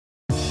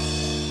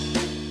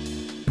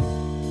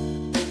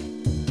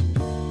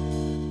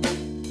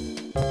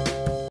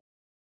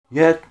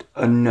Yet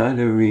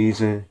another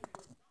reason.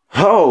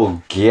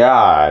 Oh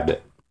God.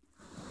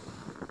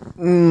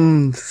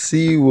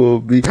 C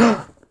will be.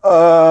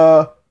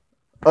 Um.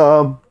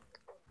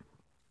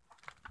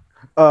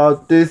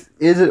 This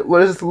is it.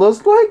 What this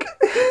looks like?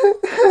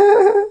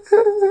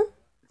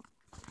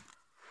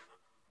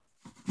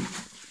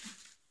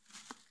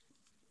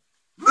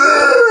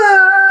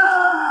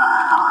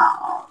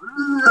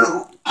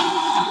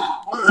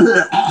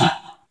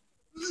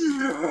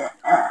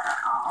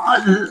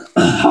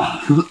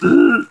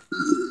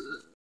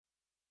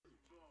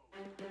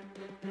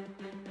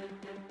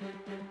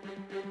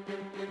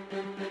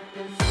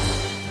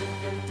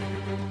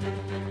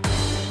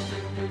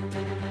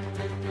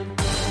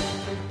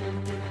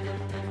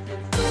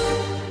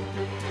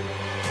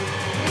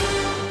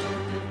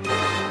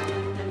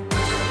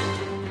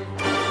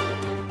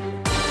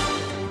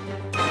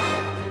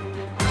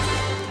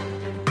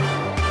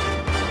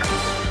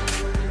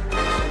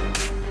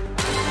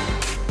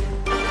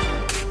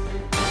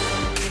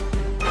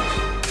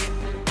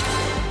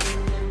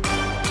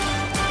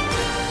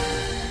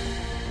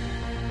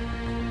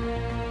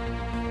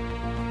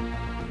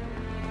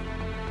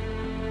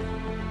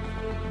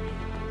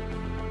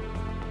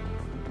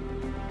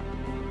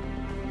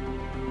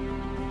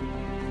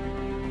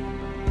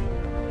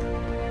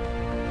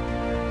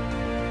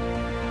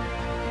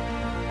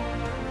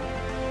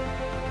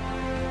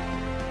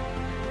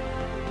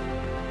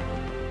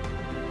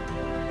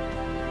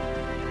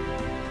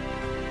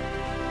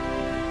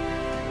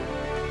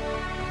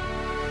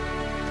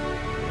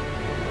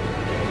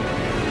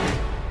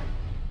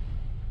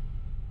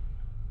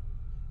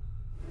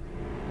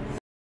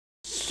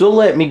 So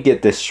let me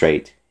get this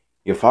straight.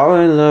 You're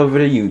falling in love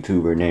with a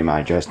YouTuber named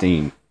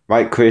IJustine.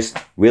 Right, Chris?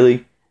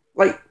 Really?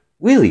 Like,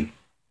 really?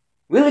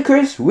 Really,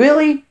 Chris?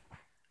 Really?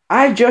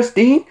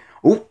 IJustine?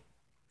 Ooh.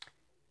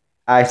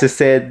 I just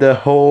said the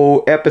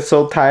whole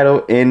episode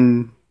title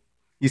and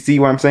you see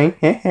what I'm saying?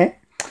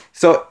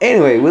 So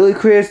anyway, really,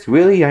 Chris?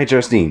 Really,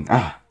 IJustine?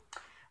 Oh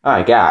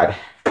my God.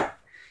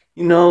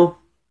 You know,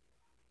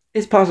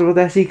 it's possible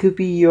that she could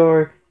be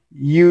your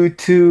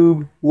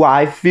YouTube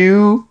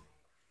waifu.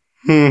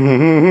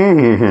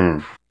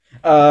 No,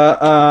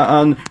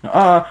 I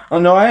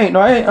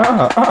ain't.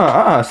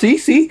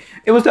 See,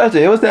 it was that,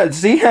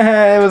 see,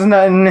 it was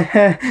nothing,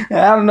 I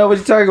don't know what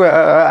you're talking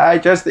about, I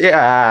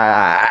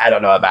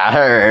don't know about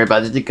her,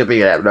 but she could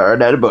be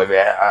another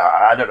boyfriend,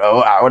 I don't know,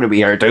 I want to be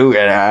her too,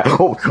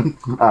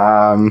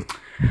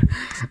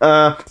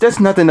 there's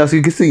nothing else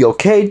you can see,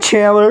 okay,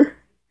 Chandler?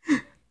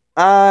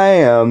 I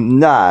am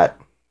not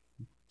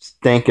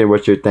thinking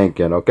what you're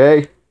thinking,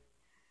 okay?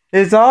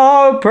 It's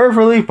all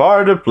perfectly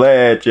part of the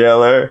plan,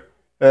 Chandler.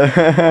 But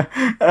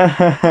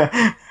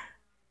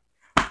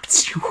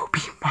you will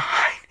be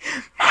mine.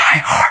 My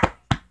heart.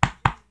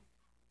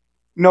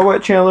 You know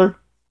what, Chandler?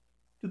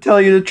 To tell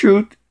you the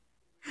truth,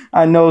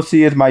 I know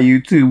she is my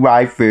YouTube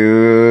waifu.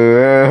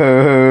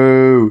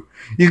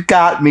 You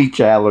got me,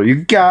 Chandler.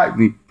 You got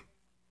me.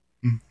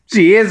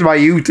 She is my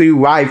YouTube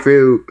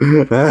waifu.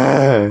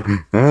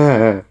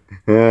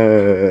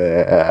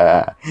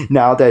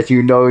 Now that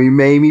you know you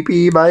made me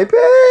pee my pants.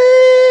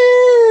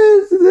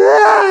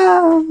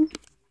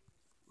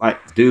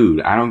 Like,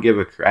 dude, I don't give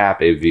a crap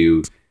if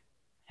you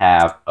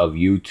have a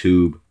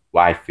YouTube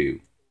waifu.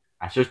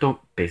 I just don't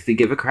basically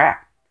give a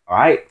crap.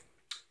 Alright?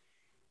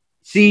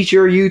 She's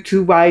your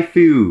YouTube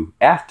waifu,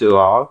 after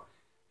all.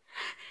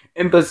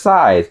 And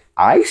besides,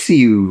 I see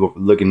you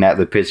looking at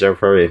the picture of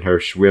her in her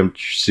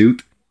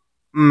swimsuit.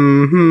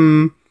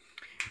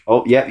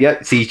 Oh,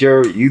 yep. She's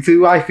your YouTube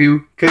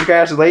waifu.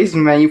 Congratulations,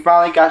 man. You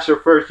finally got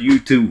your first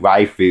YouTube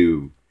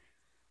waifu.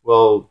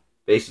 Well,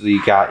 basically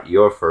you got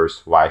your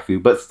first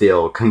waifu, but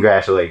still,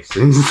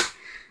 congratulations.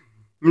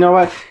 You know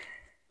what?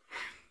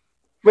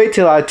 Wait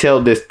till I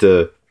tell this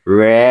to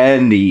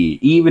Randy.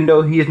 Even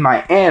though he's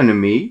my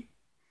enemy,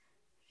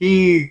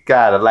 he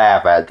gotta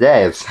laugh at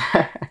this.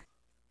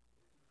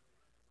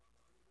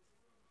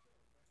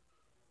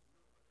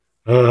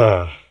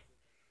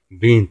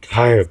 Being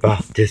tired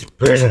about this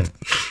prison.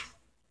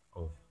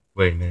 Oh,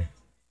 wait a minute.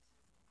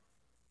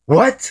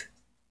 What?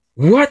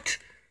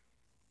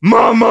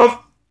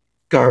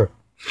 Motherfucker!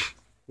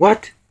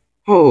 What?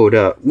 Hold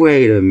up,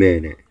 wait a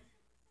minute.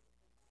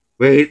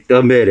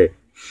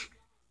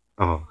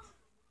 Oh.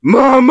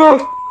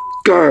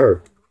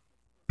 Motherfucker!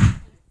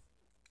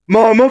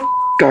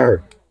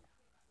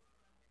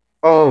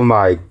 Oh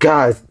my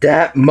God,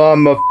 that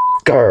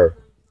motherfucker!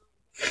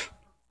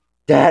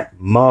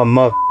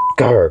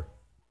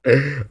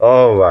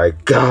 Oh my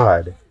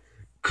God.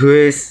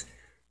 Chris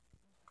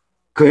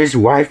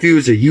waifu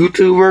is a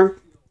YouTuber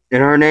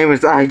and her name is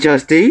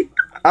IJustine?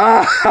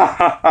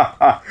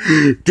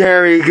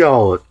 There he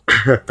goes.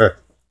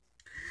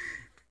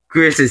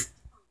 Chris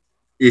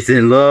is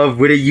in love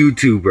with a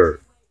YouTuber.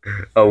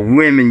 A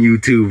women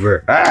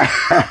YouTuber.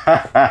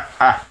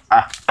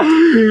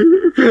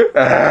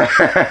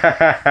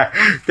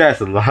 That's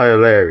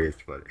hilarious,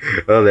 buddy.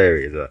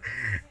 Hilarious.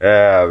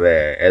 Oh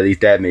man, at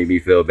least that made me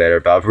feel better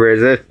about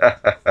prison.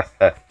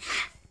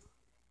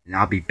 And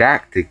I'll be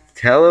back to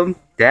tell him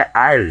That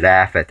I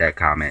laugh at that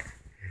comment.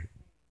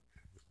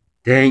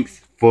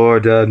 Thanks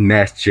for the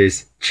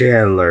messages,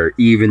 Chandler,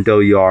 even though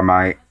you are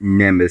my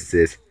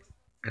nemesis.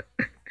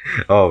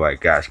 Oh my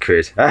gosh,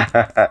 Chris.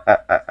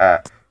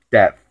 That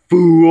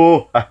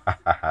fool.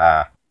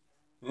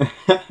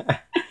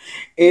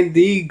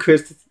 Indeed,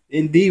 Chris.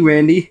 Indeed,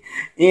 Randy.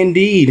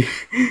 Indeed.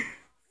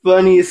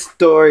 Funniest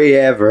story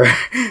ever.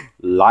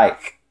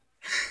 Like.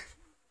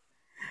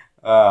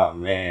 Oh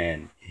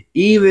man.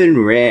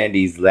 Even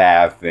Randy's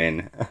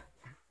laughing.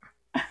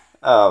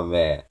 Oh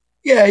man.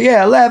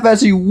 Yeah, laugh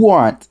as you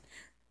want.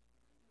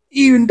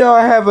 Even though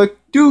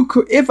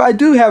if I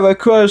do have a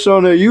crush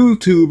on a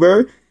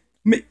YouTuber,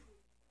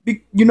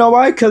 you know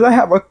why? Because I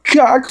have a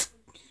cock.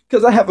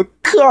 Because I have a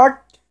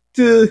cock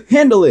to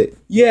handle it.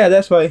 Yeah,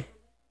 that's why.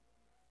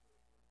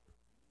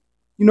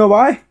 You know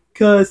why?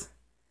 Because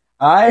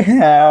I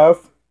have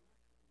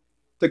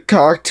the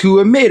cock to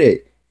admit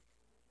it.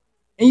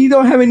 And you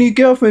don't have any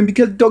girlfriend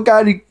because you don't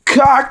got any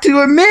cock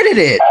to admit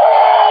it.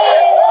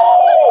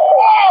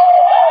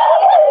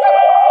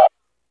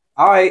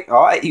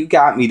 Alright, you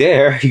got me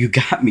there. You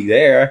got me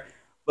there.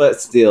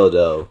 But still,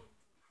 though,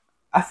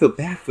 I feel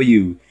bad for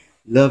you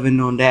loving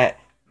on that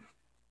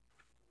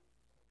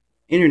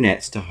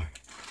internet star.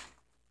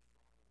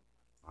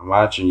 I'm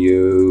watching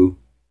you.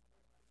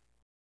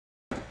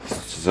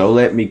 So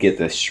let me get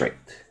this straight.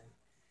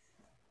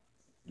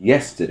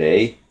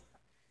 Yesterday,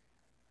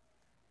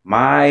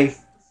 my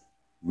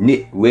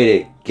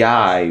nitwitted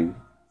guy,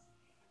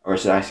 or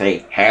should I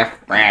say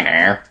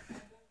half-brother,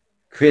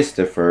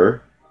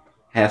 Christopher,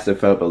 has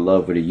developed a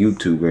love with a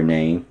YouTuber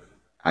named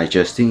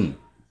IJustine.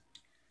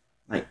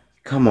 Like,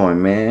 come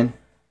on, man.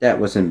 That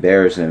was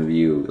embarrassing of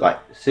you. Like,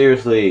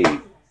 seriously.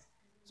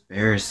 It's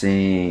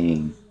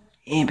embarrassing.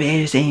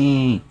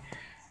 Embarrassing.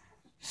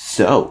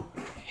 So,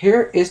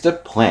 here is the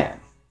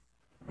plan.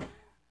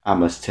 I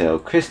must tell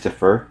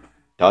Christopher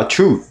the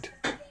truth.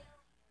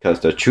 Because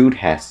the truth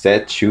has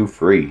set you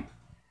free.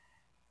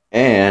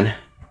 And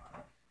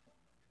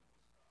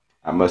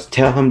I must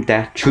tell him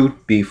that truth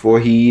before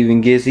he even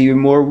gets even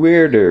more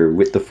weirder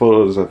with the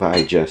photos of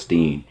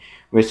IJustine,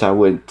 which I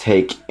wouldn't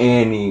take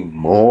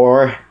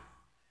anymore.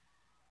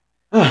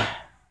 But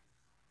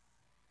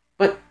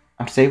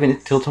I'm saving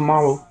it till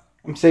tomorrow.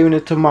 I'm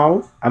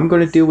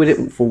gonna deal with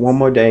it for one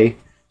more day.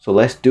 So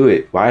let's do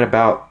it right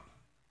about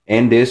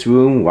in this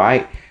room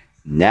right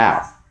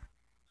now.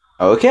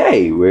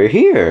 Okay, we're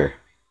here.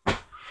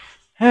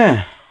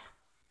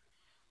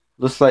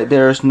 Looks like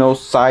there's no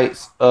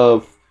sights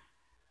of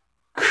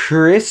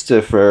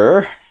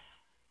Christopher.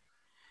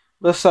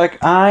 Looks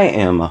like I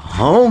am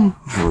home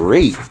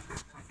free.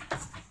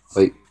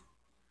 Wait.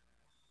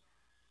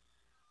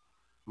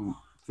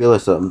 Feeling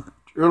something.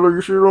 Chandler,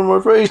 you shit on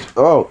my face.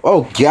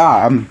 Oh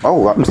God.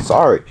 I'm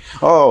sorry.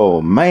 Oh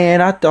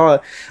man, I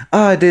thought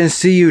I didn't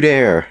see you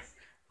there.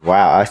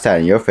 Wow, I sat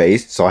in your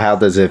face. So how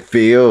does it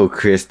feel,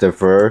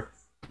 Christopher?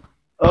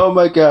 Oh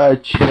my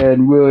God,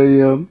 Chad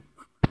William.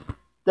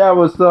 That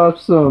was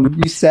awesome.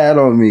 You sat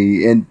on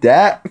me and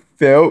that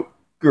felt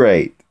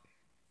great.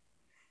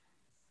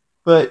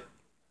 But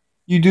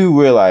you do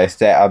realize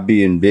that I'm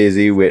being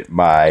busy with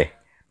my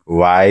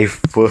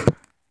wife.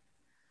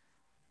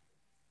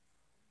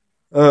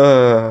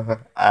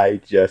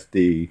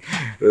 IJustine.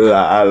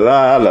 La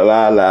la la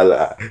la la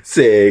la.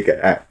 Sing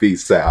a happy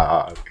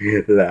song.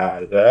 La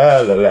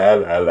la la la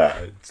la la.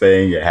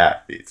 Sing a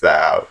happy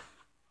song.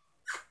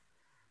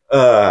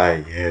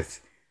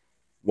 Yes.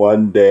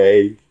 One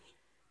day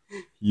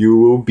you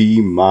will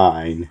be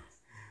mine.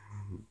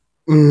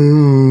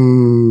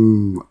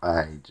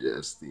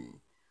 IJustine.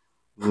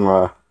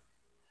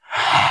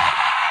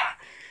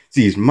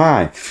 She's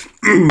mine.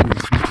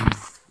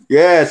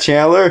 Yeah,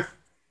 Chandler.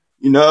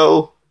 You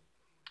know,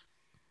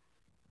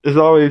 it's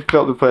always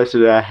felt the pressure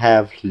that I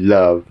have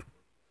love.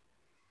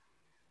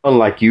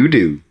 Unlike you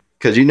do.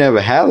 Because you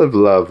never have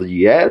love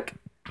yet.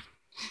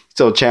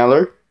 So,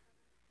 Chandler,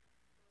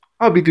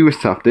 I'll be doing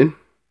something.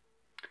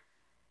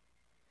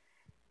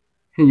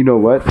 And you know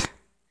what?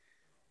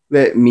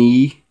 Let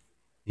me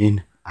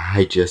and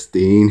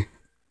IJustine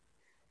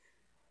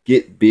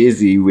get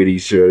busy with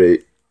each other.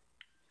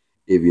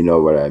 If you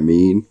know what I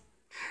mean.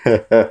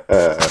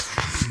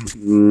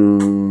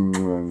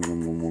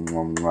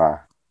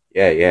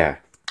 Yeah.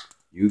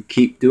 You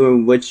keep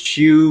doing what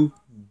you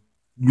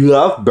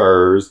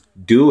lovebirds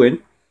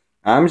doing.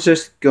 I'm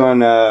just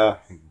gonna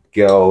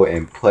go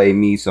and play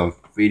me some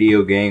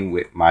video game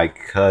with my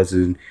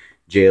cousin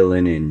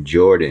Jalen and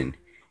Jordan,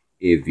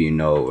 if you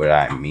know what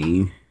I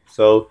mean.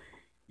 So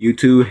you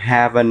two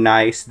have a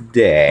nice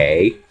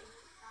day.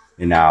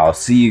 And I'll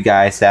see you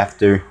guys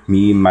after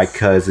me and my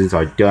cousins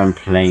are done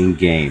playing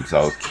games,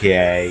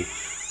 okay?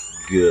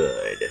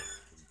 Good.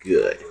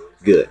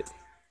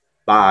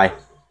 Bye.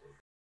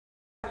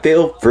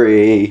 Feel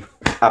free.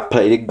 I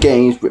play the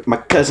games with my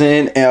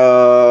cousin.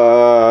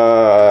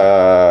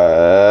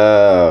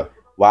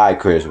 Why,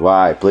 Chris?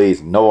 Why?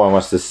 Please, no one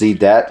wants to see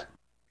that.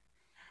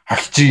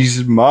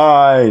 She's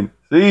mine.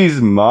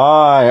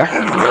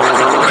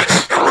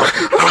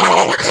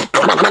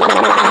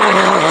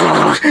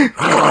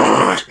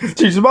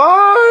 She's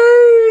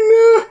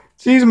mine.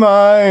 She's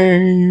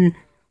mine.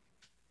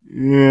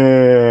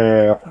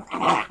 Yeah.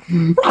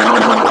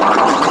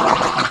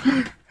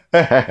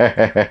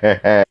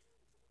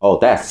 Oh,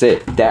 that's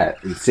it. That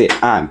is it.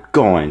 I'm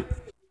going.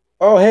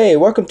 Oh, hey,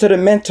 welcome to the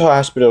mental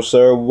hospital,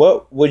 sir.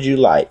 What would you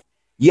like?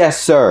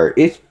 Yes, sir.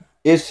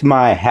 It's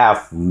my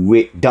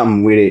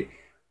dumb witted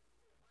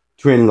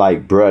twin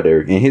like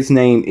brother, and his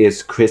name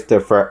is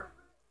Christopher.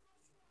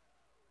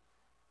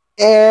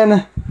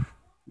 And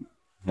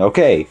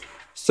okay,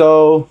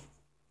 so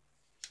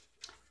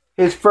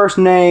his first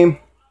name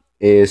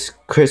is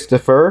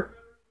Christopher.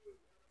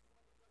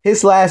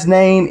 His last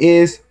name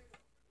is.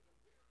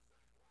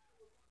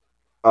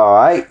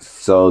 Alright,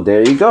 so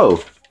there you go.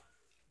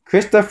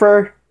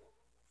 Christopher.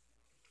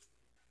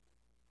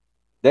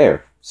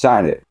 There,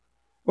 sign it.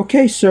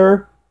 Okay,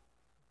 sir.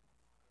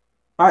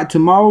 Alright,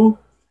 tomorrow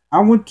I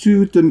want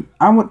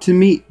to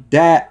meet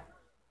that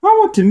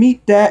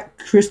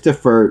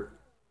Christopher.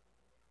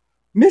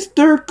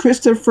 Mr.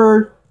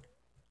 Christopher.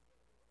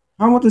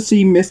 I want to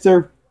see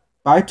Mr.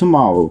 by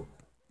tomorrow.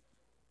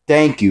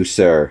 Thank you,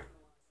 sir.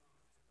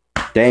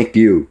 Thank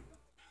you.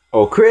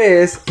 Oh,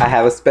 Chris, I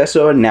have a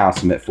special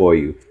announcement for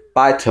you.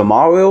 By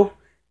tomorrow,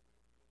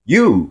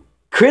 you,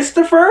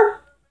 Christopher,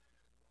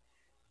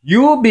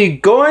 you will be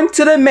going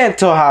to the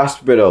mental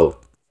hospital.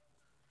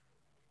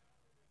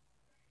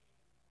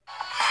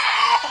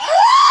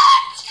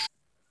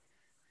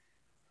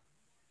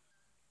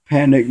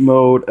 Panic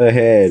mode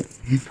ahead.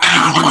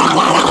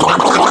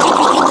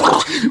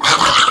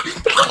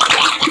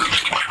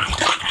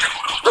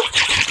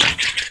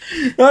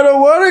 I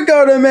don't want to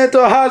go to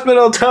mental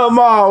hospital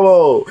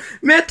tomorrow.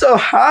 Mental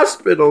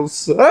hospital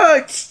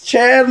sucks,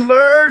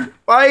 Chandler.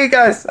 Why you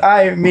guys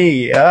sign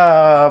me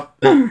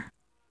up?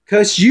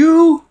 Cause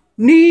you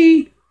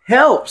need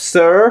help,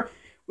 sir,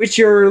 with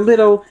your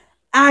little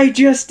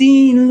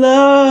IJustine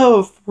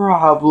love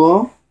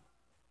problem.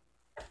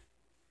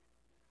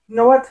 You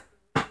know what?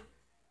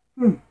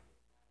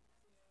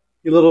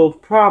 Your little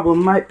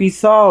problem might be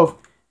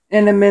solved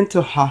in a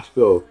mental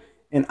hospital,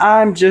 and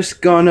I'm just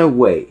gonna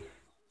wait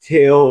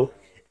till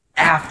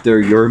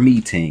after your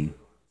meeting.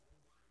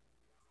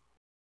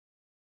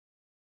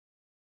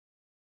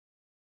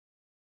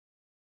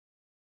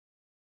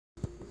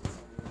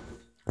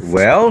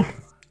 Well,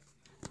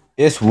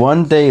 it's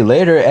one day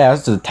later,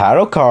 as the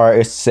title card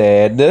is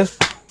said,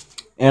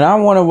 and I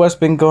wonder what's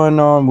been going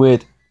on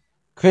with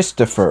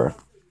Christopher.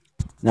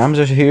 Now I'm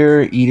just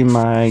here eating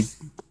my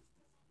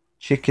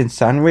chicken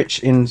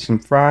sandwich and some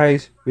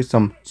fries with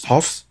some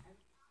sauce.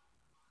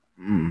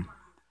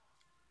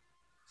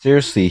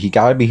 Seriously, he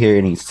gotta be here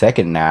any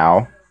second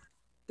now.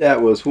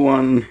 That was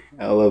one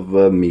hell of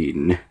a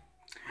meeting.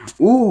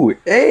 Ooh,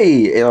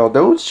 hey,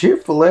 those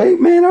Chick-fil-A,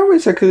 man, I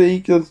wish I could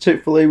eat those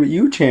Chick-fil-A with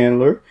you,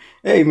 Chandler.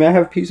 Hey, may I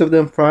have a piece of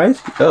them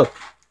fries? Oh,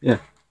 yeah.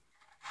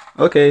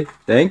 Okay,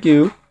 thank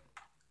you.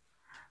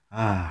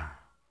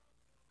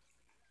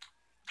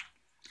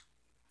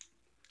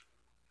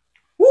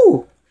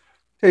 Woo,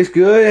 tastes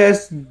good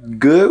as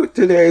good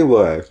today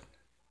was.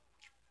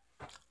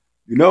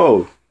 You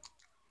know,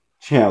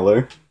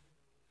 Chandler,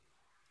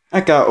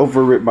 I got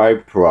over with my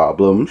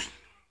problems.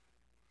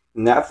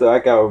 And after I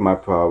got over my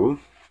problems,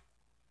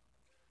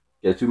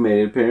 guess who made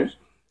an appearance?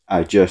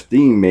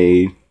 IJustine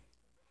made.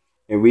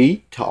 And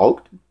we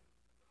talked.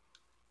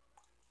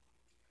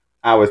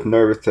 I was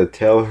nervous to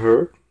tell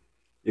her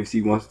if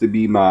she wants to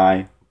be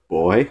my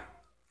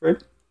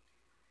boyfriend.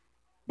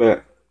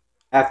 But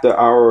after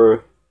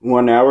our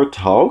 1 hour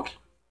talk,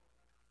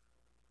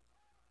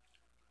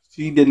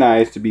 she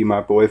denies to be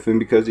my boyfriend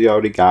because he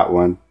already got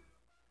one.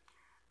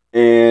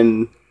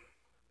 And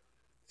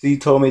she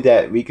told me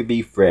that we could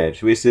be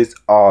friends, which is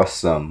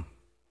awesome.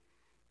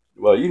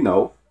 Well, you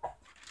know.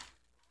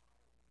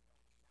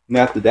 And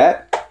after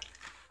that,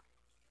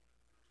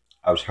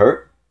 I was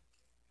hurt.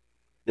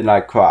 Then I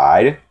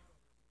cried.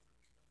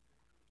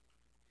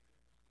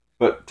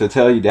 But to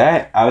tell you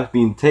that, I was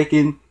being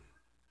taken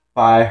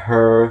by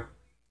her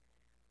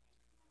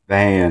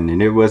van,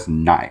 and it was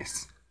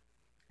nice.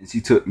 And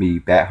she took me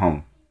back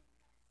home.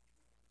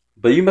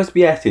 But you must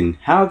be asking,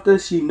 how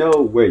does she know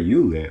where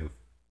you live?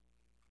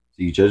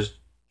 She just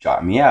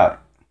dropped me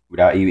out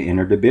without even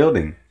entering the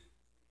building.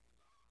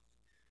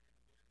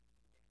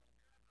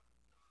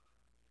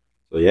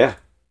 So yeah.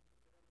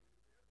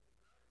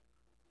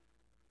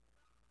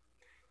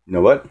 You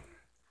know what?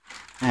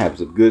 I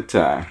had a good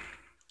time.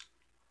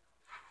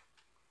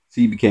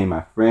 She became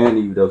my friend,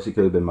 even though she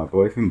could have been my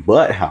boyfriend.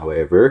 But,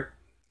 however,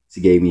 she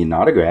gave me an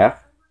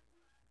autograph.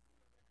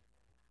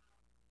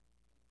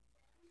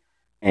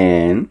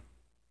 And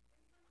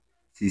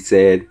she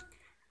said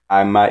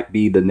I might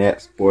be the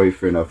next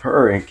boyfriend of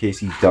her in case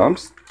he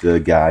dumps the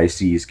guy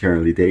she's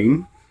currently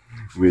dating.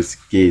 Which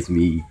gives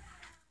me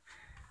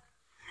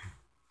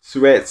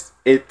sweats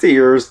and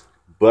tears.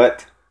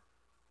 But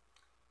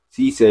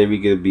she said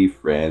we could be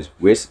friends,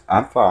 which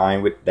I'm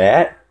fine with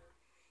that.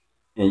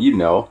 And you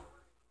know,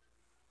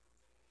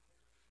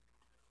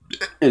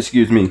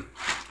 excuse me,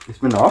 It's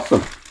been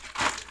awesome.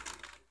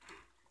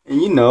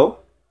 And you know,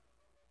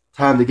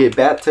 time to get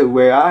back to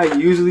where I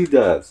usually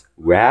does.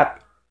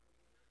 Rap,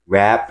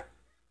 rap,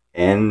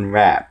 and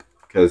rap.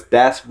 Because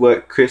that's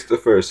what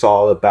Christopher is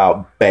all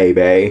about,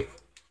 baby.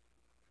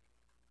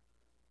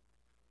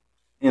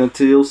 And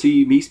until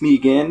she meets me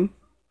again,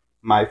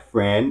 my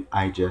friend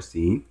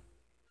IJustine.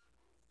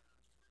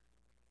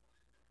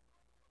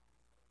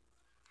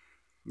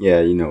 Yeah,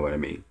 you know what I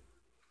mean.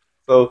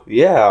 So,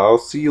 yeah, I'll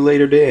see you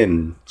later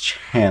then,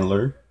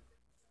 Chandler.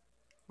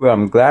 Well,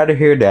 I'm glad to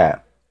hear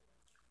that.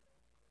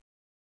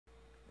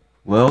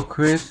 Well,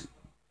 Chris,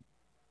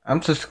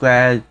 I'm just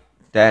glad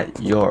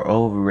that you're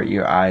over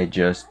your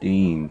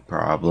IJustine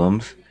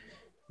problems.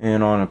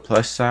 And on a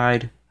plus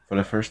side, for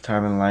the first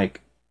time in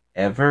like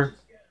ever,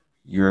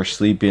 you're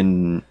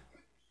sleeping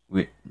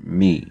with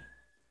me.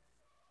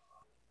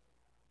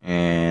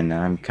 And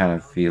I'm kind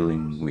of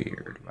feeling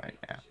weird right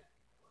now.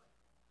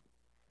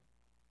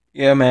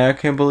 Yeah, man, I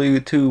can't believe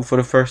it too. For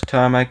the first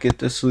time, I get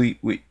to sleep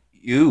with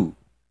you.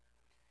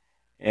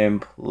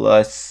 And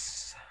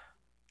plus,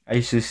 I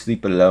used to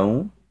sleep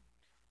alone.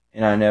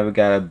 And I never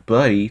got a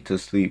buddy to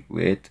sleep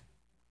with.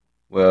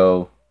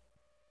 Well,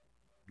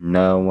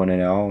 no one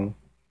at all.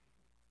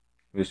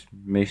 Which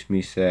makes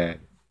me sad.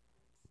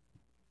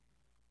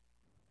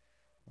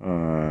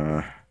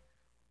 Well,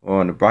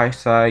 on the bright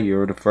side,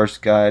 you're the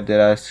first guy that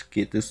I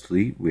get to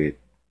sleep with,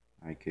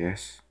 I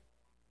guess.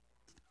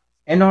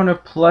 And on the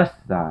plus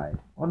side,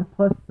 you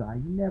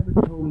never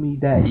told me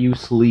that you can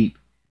sleep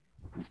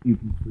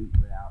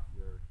without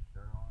your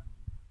shirt on.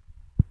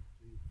 So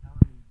you're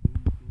telling me you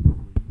can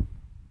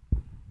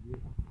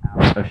sleep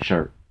without a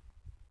shirt,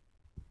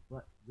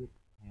 but with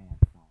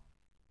pants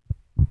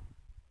on.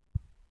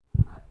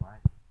 Is that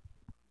right?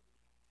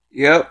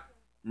 Yep.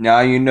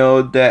 Now you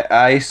know that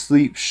I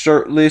sleep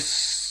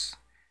shirtless,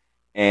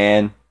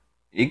 and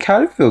it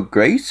kind of feels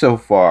great so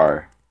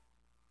far.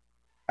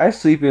 I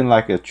sleep in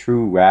like a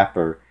true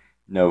rapper.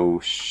 No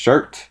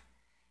shirt,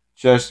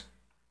 just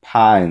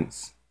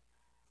pants.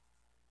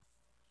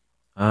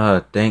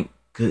 Thank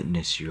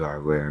goodness you are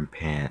wearing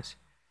pants.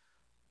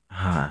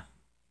 Huh.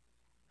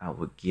 I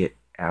would get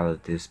out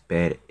of this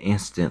bed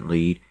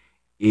instantly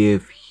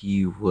if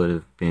he would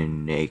have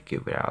been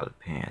naked without the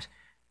pants.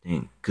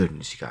 Thank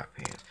goodness you got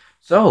pants.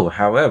 So,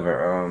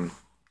 however,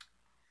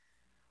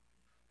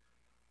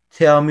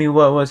 tell me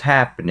what was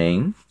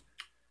happening.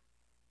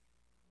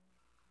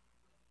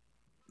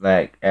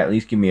 Like, at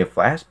least give me a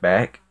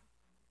flashback.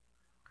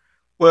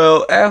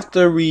 Well,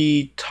 after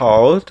we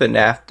talked and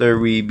after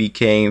we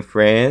became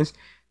friends,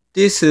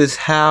 this is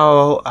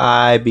how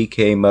I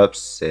became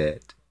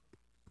upset.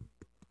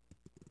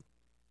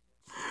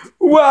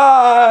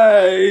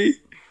 Why?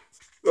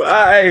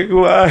 Why?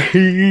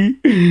 Yay!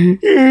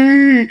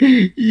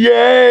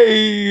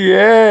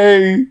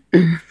 Yay!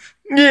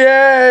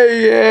 Yay!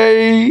 Yay!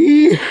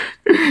 Yay!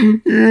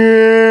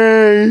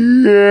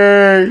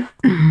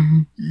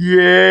 Yay! Yay!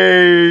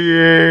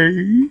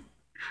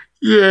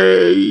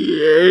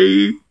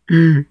 Yay!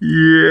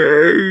 Yay!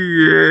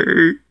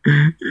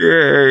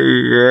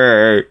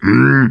 Yay!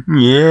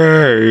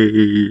 Yay!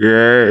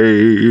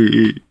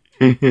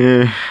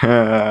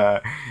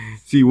 Yay!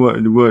 She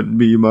wouldn't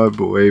be my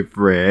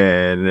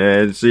boyfriend,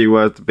 and she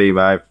wants to be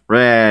my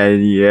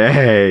friend.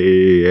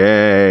 Yay!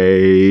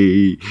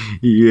 Yay!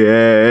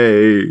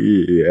 Yay!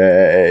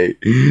 Yay!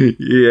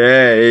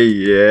 Yay!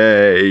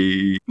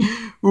 Yay!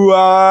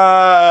 Why?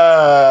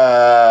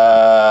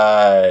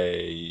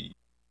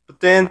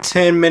 But then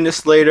 10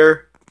 minutes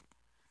later,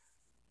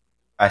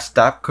 I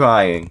stopped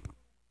crying.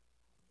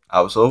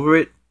 I was over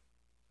it,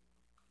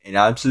 and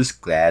I'm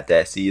just glad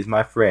that she is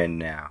my friend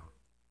now,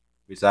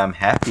 because I'm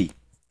happy.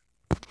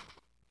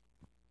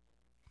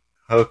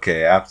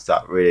 Okay, I'm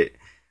stopped with it.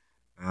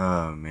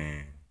 Oh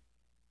man.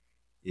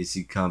 If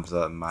she comes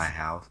up in my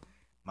house,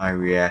 my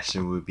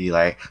reaction would be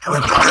like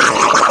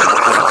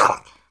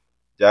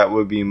that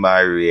would be my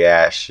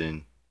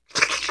reaction.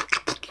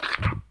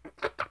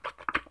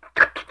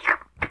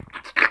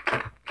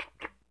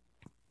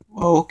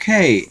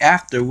 Okay,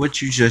 after what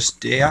you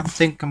just did, I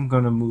think I'm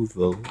gonna move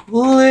a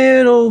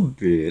little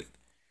bit.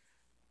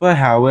 But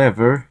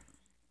however,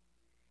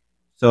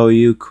 so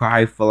you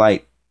cried for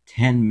like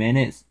 10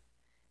 minutes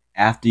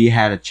after you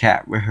had a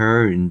chat with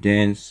her, and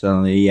then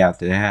suddenly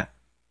after that,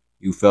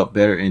 you felt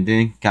better and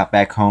then got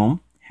back home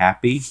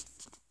happy.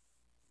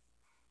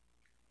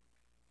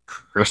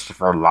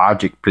 Christopher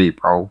Logic,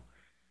 people.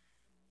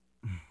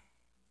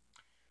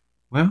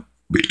 Well,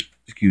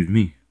 excuse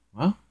me.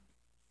 Well,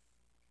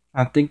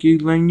 I think you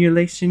learned your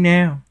lesson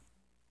now.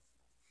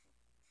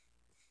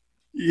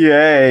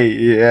 Yay,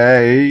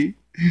 yay.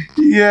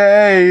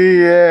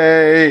 Yay,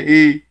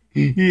 yay.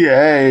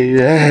 Yay,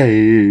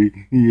 yay.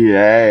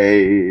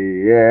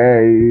 Yay,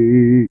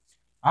 yay.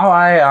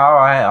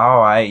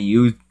 Alright.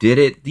 You did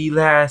it the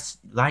last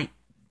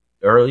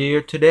earlier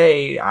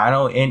today. I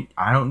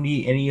don't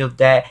need any of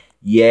that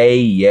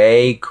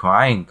yay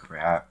crying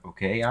crap,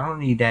 okay? I don't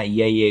need that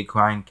yay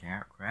crying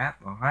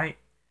crap, alright?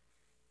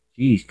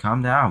 Jeez,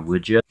 calm down,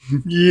 would you?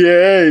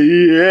 Yay!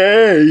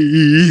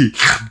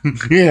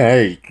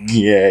 Yay,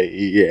 yay,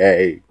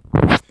 yay.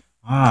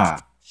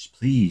 Ah,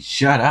 please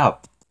shut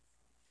up.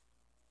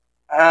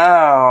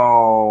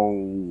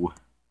 Ow.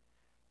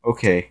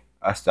 Okay,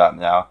 I'll stop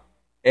now.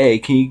 Hey,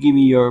 can you give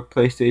me your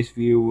PlayStation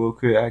view real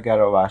quick? I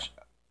gotta watch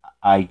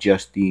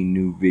IJustine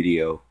new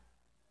video.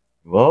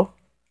 Well,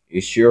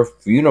 it's your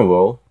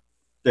funeral.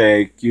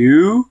 Thank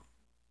you.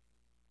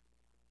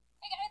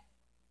 Hey guys,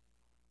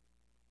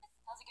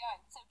 how's it going?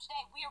 So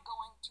today we are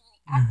going to the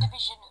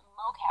Activision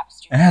mocap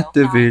studio.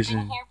 Activision.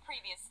 Now, in here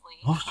previously,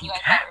 Motion you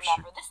guys capture. might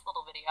remember this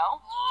little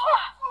video.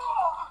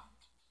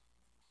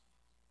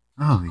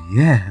 Oh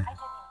yeah. I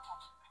didn't even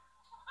touch it.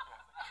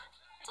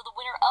 So the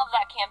winner of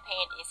that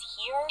campaign is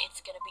here.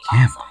 It's gonna be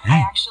Campaign? awesome. I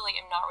actually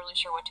am not really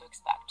sure what to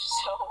expect.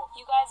 So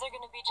you guys are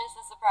gonna be just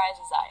as surprised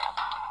as I am.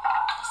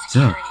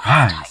 Security is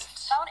Surprise.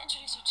 tight. I want to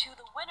introduce you to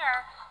the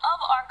winner of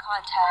our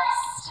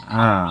contest.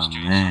 Oh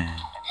man.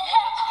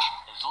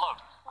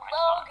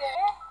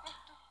 Logan.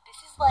 This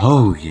is like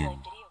Logan. a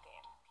real, like, video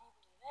game. Can you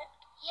believe it?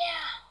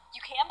 Yeah.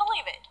 You can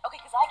believe it. Okay,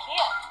 because I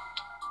can't.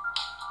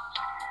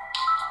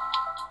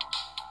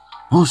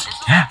 Motion This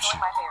was capture.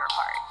 like my favorite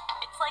part.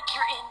 It's like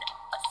you're in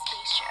a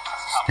spaceship.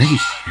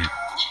 Spaceship.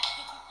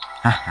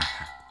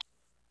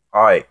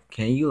 Alright,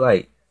 can you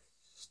like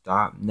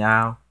stop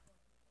now?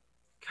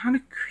 Kind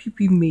of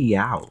creeping me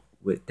out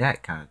with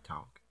that kind of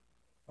talk.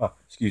 Oh,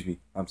 excuse me.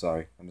 I'm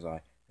sorry.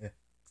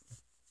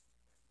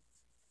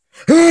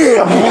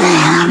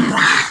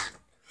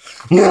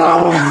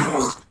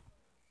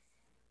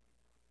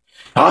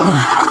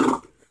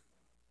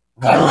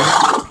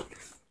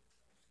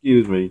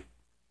 Excuse me.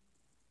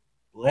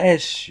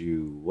 Bless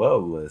you.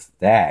 What was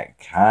that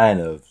kind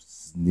of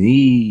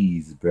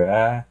sneeze,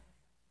 bruh?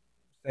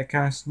 That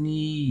kind of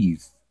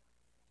sneeze.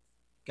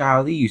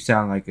 Golly, you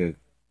sound like a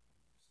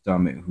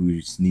stomach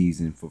who's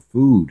sneezing for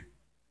food.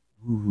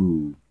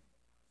 Ooh.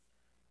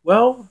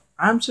 Well,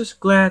 I'm just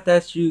glad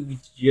that you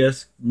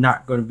just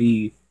not gonna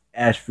be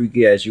as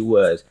freaky as you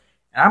was.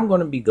 And I'm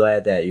gonna be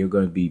glad that you're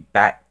gonna be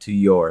back to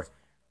your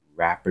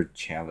rapper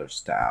Chandler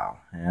style.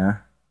 Yeah?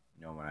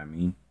 You know what I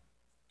mean?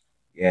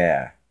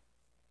 Yeah.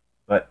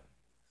 But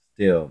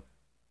still,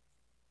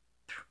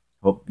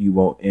 hope you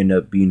won't end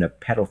up being a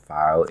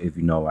pedophile, if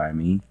you know what I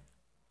mean.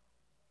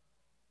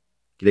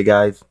 Get it,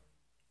 guys?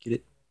 Get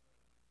it?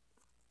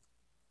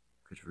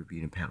 Because we're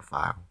being a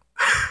pedophile.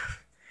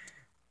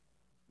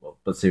 Well,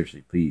 but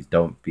seriously, please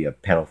don't be a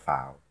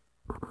pedophile.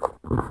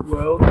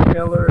 Well,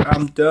 Taylor,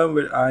 I'm done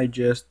with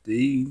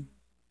IJustine.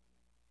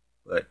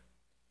 But,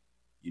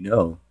 you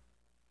know,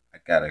 I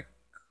got a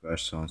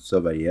crush on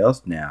somebody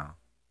else now.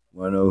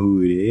 Wanna know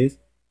who it is?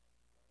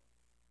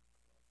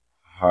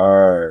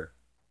 Her.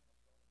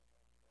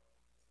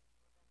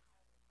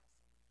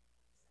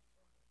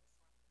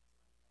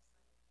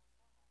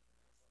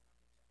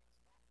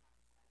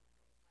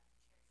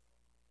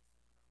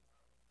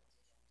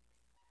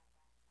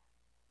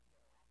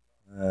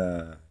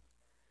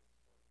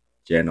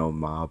 Jenna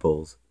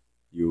Marbles,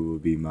 you will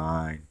be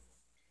mine.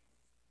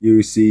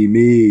 You see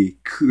me,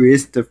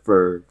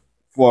 Christopher,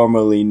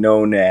 formerly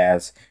known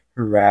as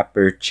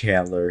rapper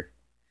Chandler.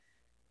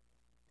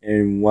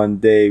 And one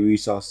day we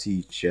shall see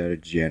each other,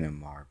 Jenna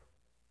Marbles.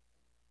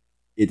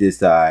 It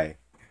is I,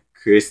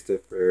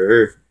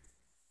 Christopher.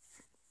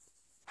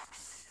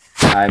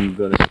 I'm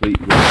gonna sleep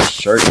with a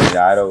shirt and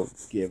I don't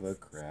give a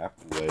crap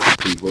what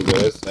people are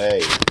gonna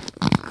say.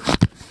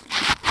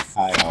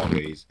 I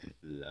always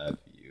love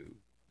you.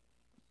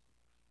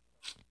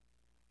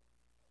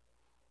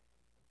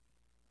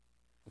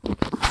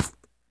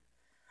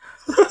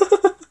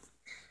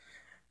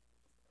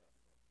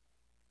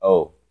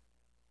 Oh,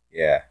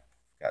 yeah.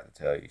 Got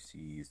to tell you,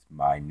 she's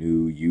my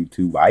new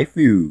YouTube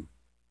waifu.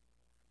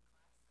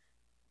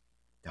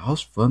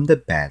 Dolls from the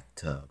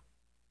bathtub.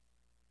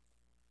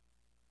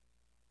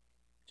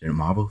 Jenna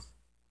Marbles?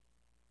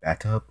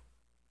 Bathtub?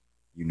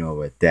 You know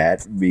what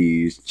that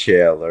means,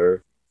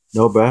 Chandler.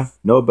 No, bruh.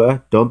 No,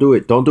 bruh. Don't do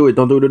it. Don't do it.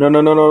 Don't do it. No,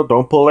 no, no, no.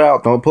 Don't pull it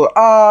out. Don't pull it.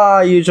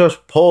 Ah, you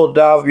just pulled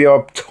out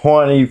your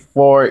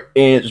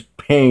 24-inch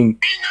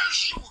pink.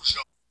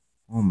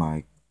 Oh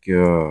my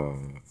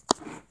god.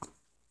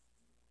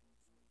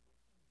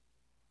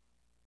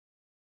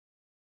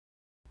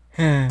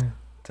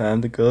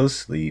 Time to go to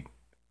sleep.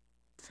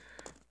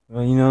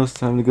 Well, you know, it's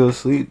time to go to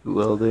sleep.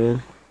 Well,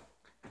 then,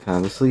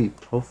 time to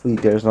sleep. Hopefully,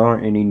 there's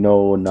not any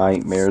no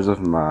nightmares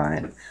of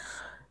mine.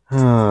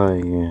 Oh,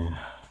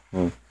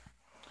 yeah.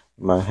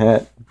 My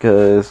hat,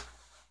 because,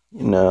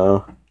 you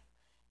know,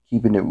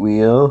 keeping it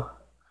real.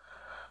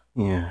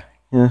 Yeah.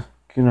 Yeah.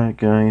 Good night,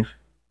 guys.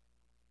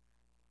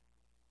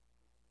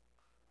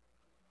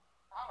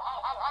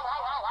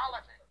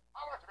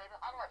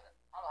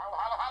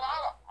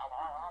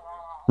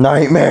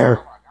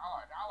 Nightmare.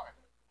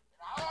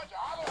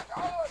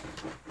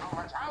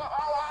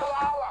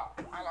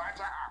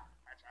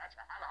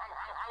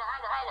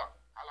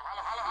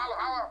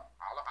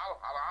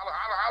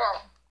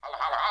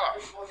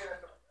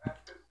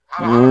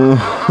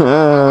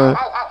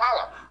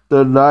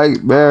 The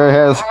nightmare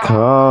has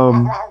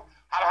come.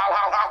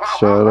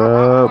 Shut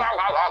up.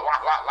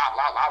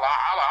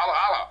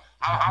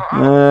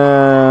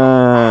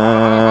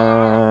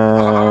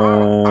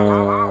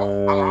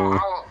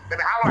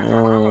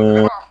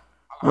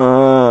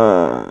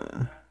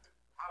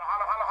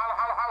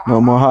 No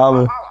more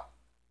holler.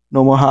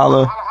 No more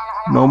holler.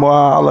 No more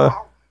holler.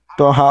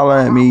 Don't holler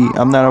at me.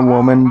 I'm not a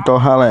woman. Don't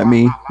holler at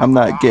me. I'm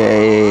not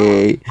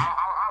gay.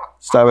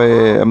 Stop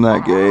it. I'm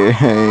not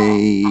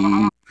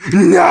gay.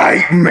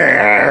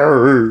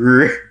 Nightmare.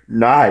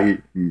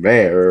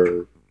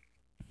 Nightmare.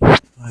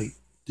 Like,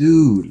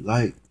 dude,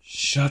 like,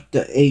 shut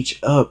the H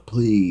up,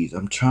 please.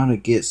 I'm trying to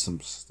get some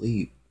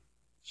sleep.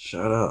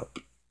 Shut up.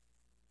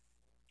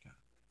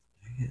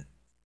 Dang it.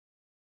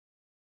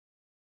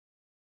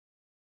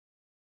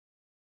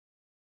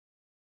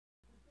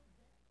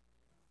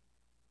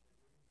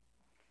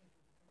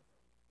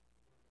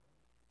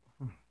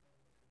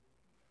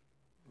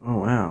 Oh,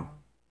 wow.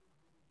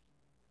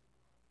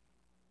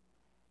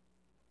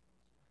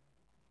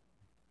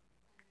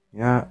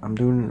 Yeah, I'm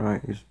doing it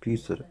right. It's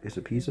pizza. It's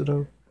a pizza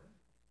though?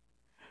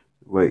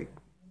 Wait.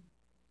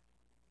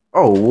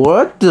 Oh,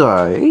 what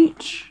the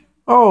H?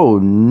 Oh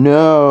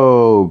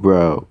no,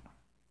 bro.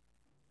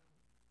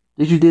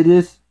 Did you do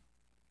this?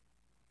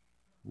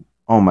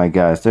 Oh my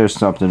gosh, there's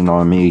something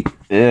on me.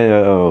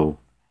 Ew.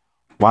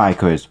 Why,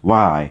 Chris?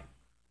 Why?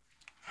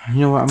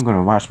 You know what? I'm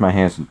gonna wash my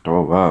hands and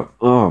throw up.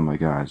 Oh my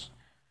gosh.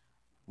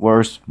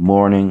 Worst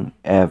morning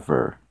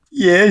ever.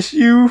 Yes,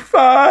 you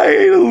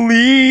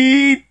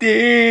finally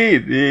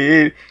did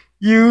it.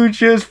 You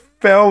just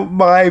felt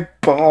my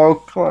ball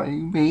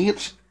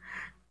climate.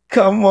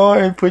 Come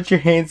on, put your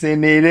hands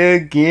in it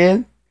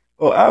again,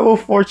 or I will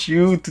force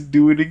you to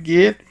do it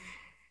again.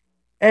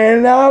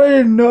 And out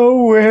of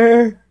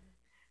nowhere,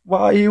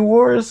 while you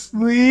were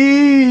asleep,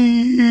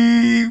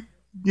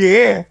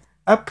 yeah,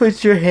 I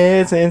put your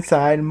hands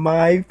inside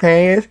my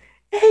pants,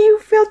 and you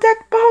felt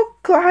that ball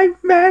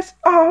climax.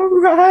 All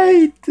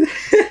right,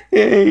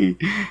 hey,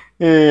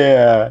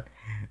 yeah,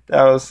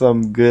 that was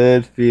some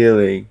good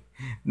feeling.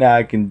 Now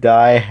I can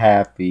die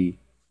happy.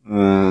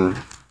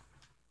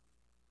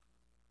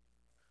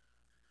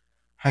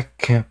 I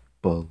can't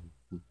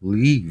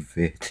believe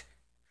it.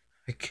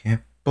 I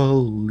can't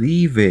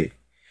believe it.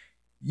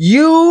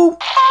 You!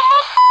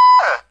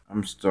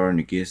 I'm starting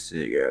to get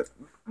sick, guys.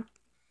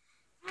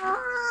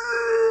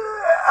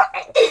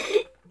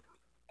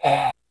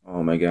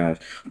 Oh my gosh.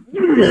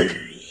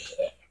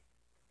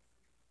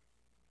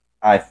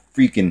 I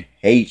freaking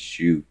hate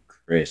you,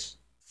 Chris.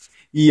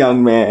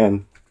 Young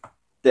man,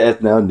 there's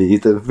no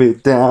need to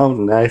sit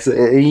down. I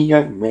say,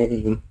 young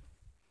man,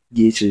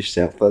 get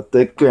yourself off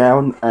the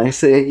ground. I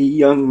say,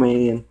 young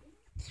man,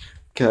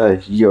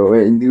 'cause you're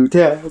in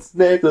Newtown's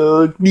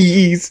little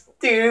needs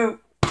to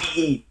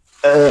be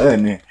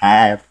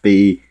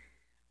unhappy.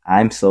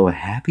 I'm so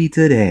happy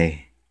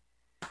today.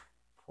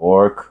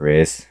 Poor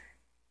Chris.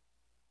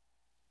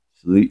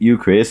 Salute you,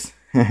 Chris.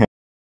 What you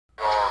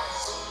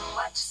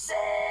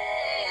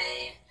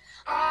say?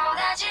 Oh,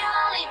 that you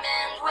only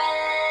meant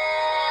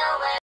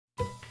well.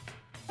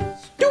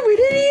 Stupid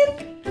idiot!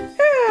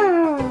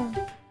 Yeah.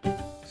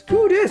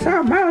 Screw this,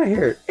 I'm out of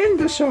here. End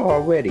the show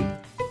already.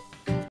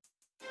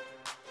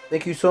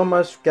 Thank you so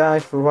much,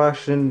 guys, for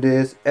watching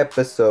this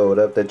episode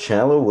of the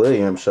Chandler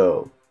Williams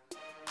Show.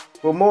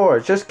 For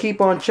more, just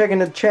keep on checking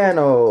the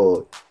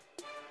channel.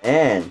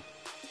 And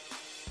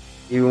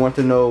if you want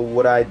to know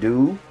what I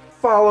do,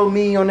 follow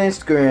me on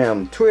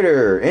Instagram,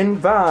 Twitter, and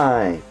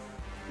Vine.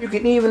 You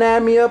can even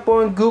add me up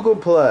on Google+.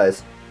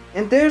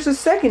 And there's a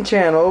second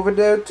channel over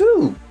there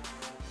too.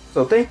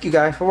 So thank you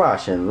guys for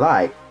watching.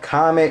 Like,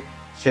 comment,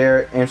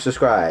 share, and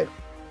subscribe.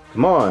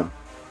 Come on,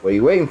 what are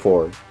you waiting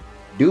for?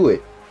 Do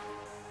it.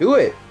 Do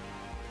it.